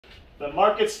The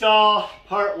market stall,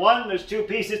 part one. There's two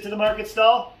pieces to the market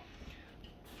stall.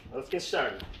 Let's get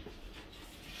started.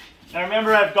 Now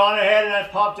remember, I've gone ahead and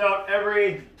I've popped out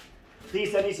every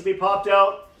piece that needs to be popped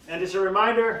out. And just a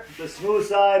reminder, the smooth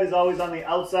side is always on the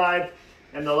outside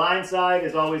and the line side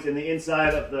is always in the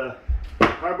inside of the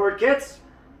cardboard kits.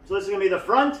 So this is going to be the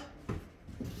front.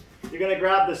 You're going to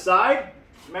grab the side.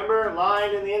 Remember,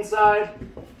 lined in the inside.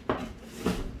 And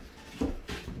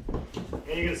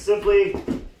you're going to simply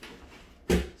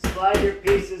slide your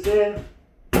pieces in.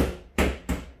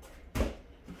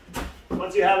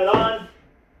 Once you have it on,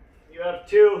 you have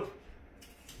two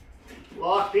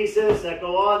lock pieces that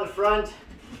go on the front.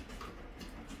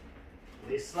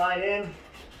 They slide in.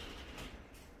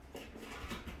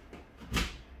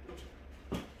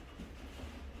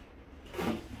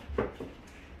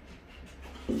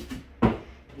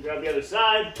 You grab the other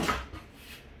side.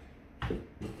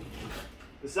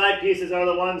 The side pieces are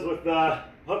the ones with the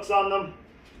hooks on them,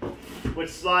 which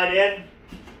slide in.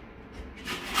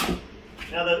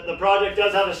 Now the project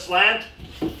does have a slant,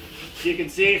 so you can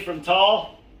see from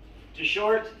tall to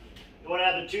short. You want to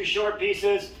have the two short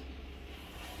pieces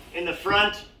in the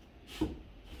front.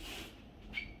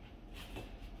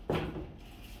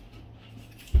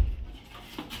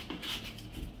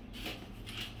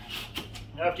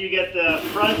 After you get the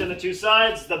front and the two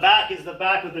sides, the back is the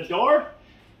back of the door.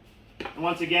 And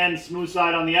once again, smooth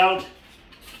side on the out.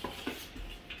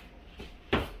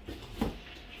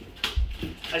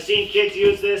 I've seen kids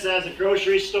use this as a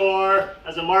grocery store,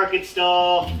 as a market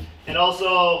stall, and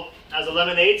also as a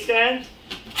lemonade stand.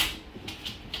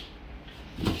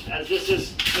 As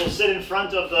this will sit in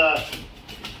front of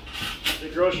the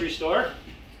grocery store.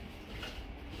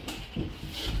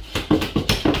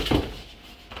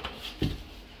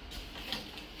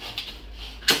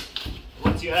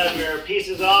 Once you have your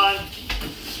pieces on,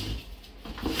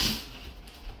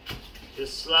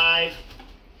 just slide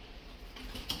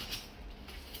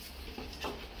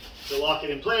to lock it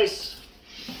in place.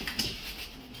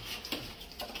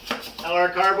 Now our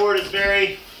cardboard is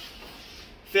very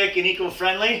thick and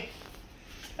eco-friendly.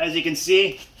 As you can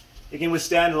see, it can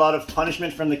withstand a lot of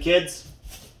punishment from the kids.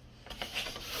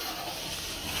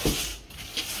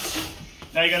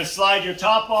 Now you're going to slide your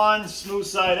top on, smooth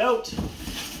side out.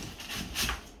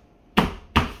 And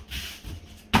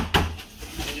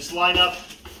just line up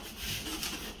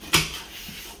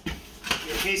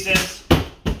your pieces.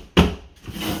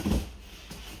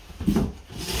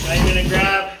 Now you're going to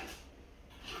grab,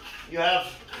 you have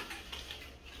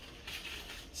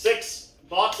 6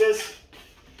 boxes.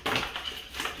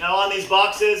 Now on these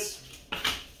boxes,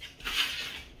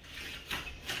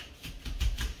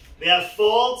 they have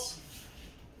folds,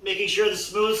 making sure the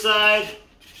smooth side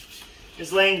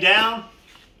is laying down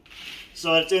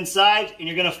so it's inside, and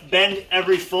you're going to bend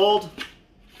every fold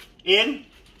in.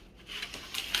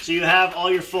 So you have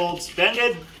all your folds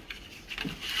bended,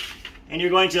 and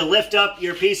you're going to lift up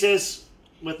your pieces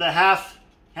with the half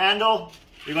handle.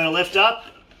 You're going to lift up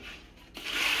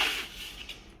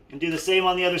and do the same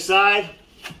on the other side,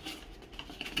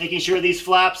 making sure these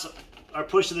flaps are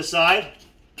pushed to the side.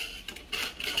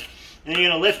 And you're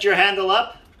going to lift your handle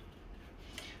up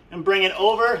and bring it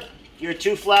over your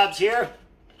 2 flaps here.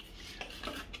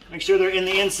 Make sure they're in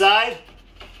the inside.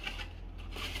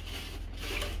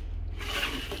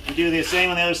 And do the same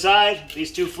on the other side.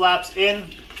 These 2 flaps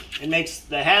in. It makes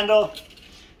the handle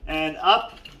and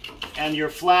up, and your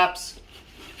flaps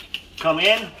come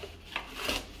in.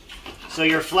 So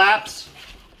your flaps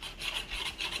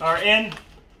are in,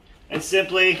 and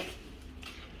simply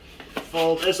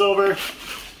fold this over.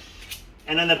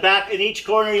 And in the back, in each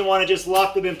corner, you want to just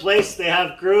lock them in place. They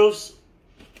have grooves,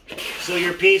 so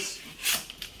your piece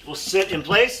will sit in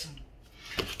place.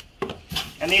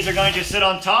 And these are going to sit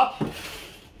on top.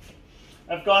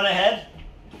 I've gone ahead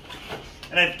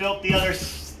and I've built the other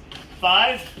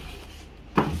 5.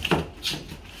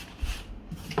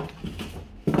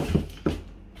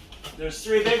 There's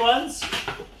 3 big ones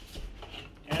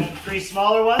and 3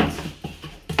 smaller ones.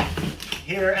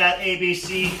 Here at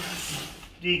ABC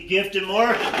Gift and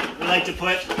More, we like to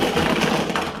put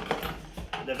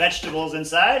the vegetables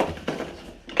inside.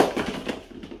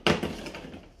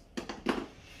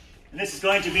 And this is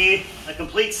going to be a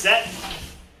complete set.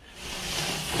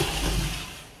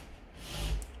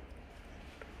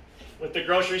 With the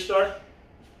grocery store.